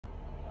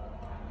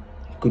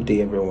Good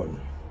day,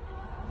 everyone.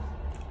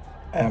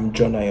 I am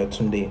John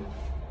Ayotunde,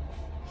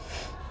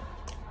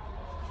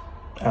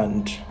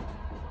 and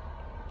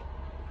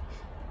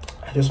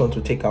I just want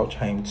to take our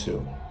time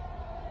to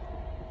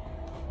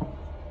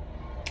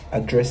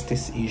address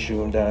this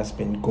issue that has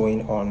been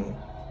going on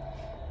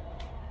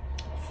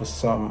for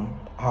some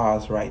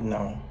hours right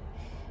now.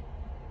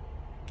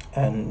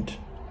 And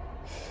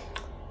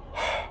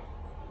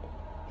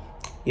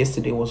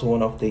yesterday was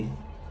one of the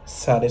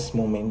saddest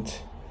moments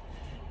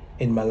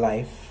in my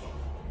life,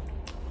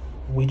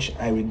 which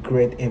I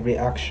regret every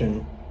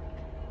action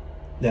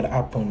that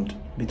happened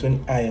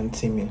between I and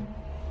Timmy.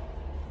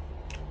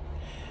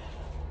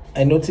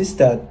 I noticed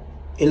that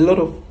a lot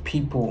of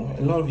people,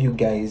 a lot of you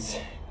guys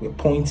were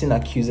pointing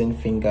accusing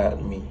finger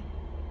at me,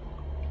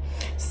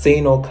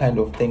 saying all kind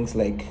of things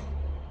like,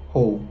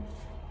 oh,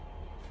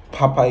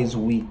 Papa is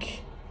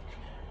weak.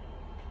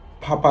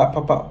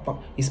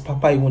 Is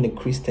Papa even a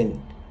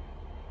Christian?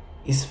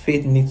 His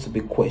faith needs to be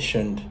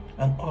questioned,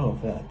 and all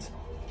of that.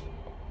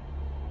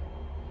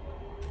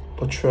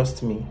 But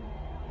trust me,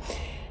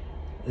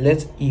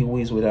 let he who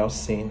is without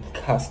sin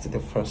cast the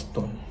first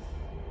stone.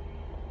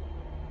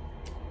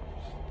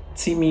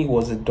 Timmy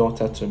was a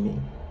daughter to me.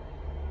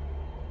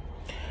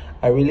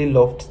 I really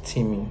loved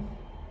Timmy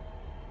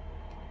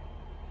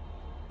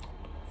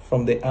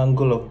from the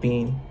angle of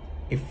being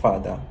a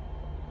father,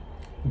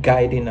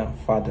 guiding her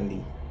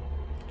fatherly,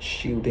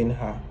 shielding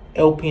her,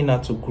 helping her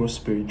to grow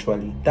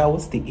spiritually. That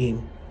was the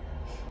aim.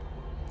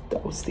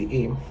 That was the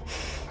aim.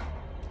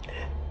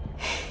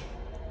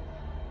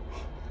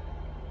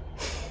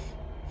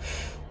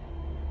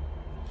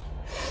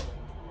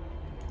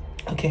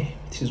 Okay,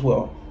 it is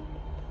well.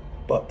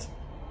 But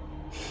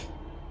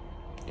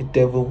the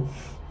devil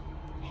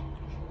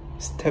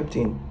stepped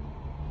in,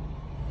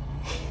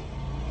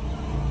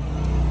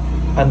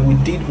 and we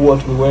did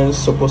what we weren't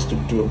supposed to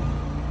do.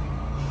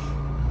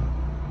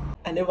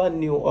 I never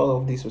knew all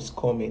of this was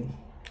coming.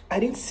 I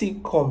didn't see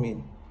it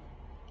coming.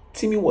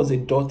 Timmy was a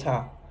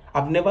daughter.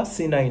 I've never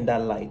seen her in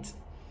that light.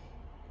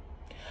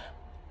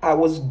 I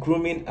was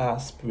grooming her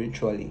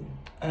spiritually,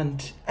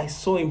 and I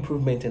saw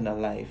improvement in her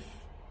life.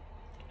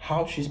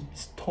 How she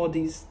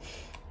studies,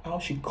 how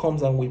she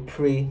comes and we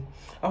pray,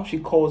 how she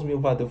calls me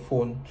over the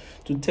phone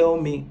to tell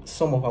me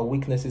some of her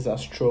weaknesses, her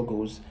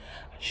struggles.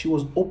 She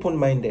was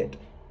open-minded,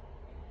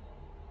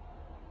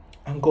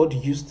 and God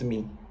used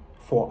me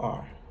for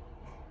her.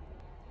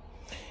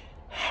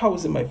 How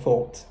is it my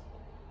fault?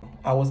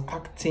 I was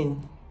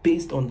acting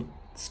based on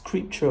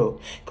scripture.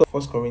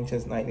 Because 1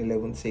 Corinthians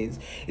 9:11 says,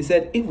 it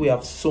said, if we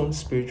have sown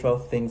spiritual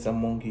things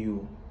among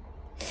you,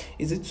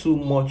 is it too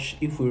much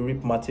if we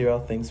reap material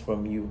things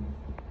from you?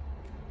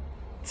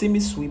 Timmy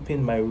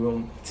sweeping my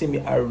room,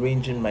 Timmy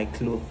arranging my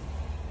clothes,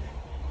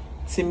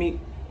 Timmy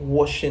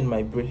washing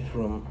my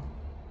bedroom,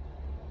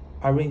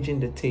 arranging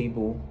the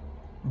table,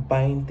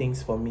 buying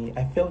things for me.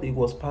 I felt it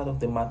was part of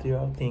the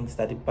material things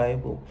that the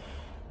Bible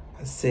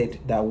said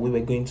that we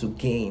were going to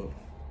gain,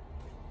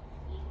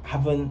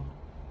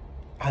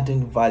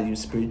 adding value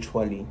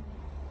spiritually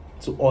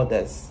to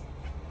others.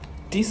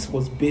 This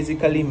was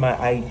basically my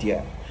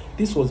idea.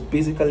 This was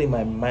basically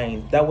my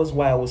mind. That was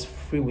why I was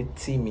free with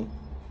Timmy.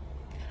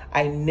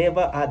 I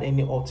never had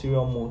any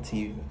ulterior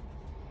motive,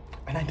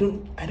 and I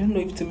don't know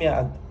if Timmy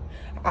had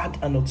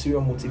an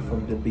ulterior motive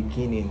from the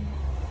beginning.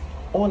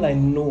 All I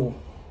know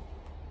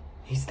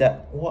is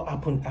that what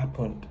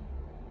happened.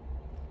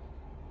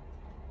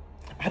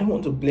 I don't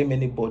want to blame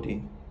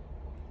anybody.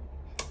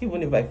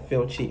 Even if I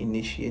felt she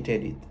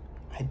initiated it,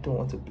 I don't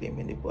want to blame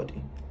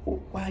anybody.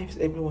 Why is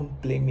everyone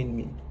blaming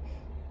me?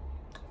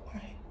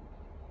 Why?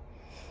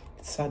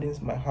 It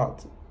saddens my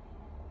heart.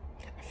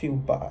 I feel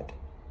bad.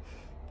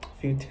 I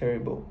feel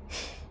terrible.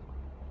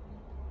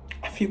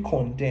 I feel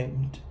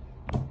condemned.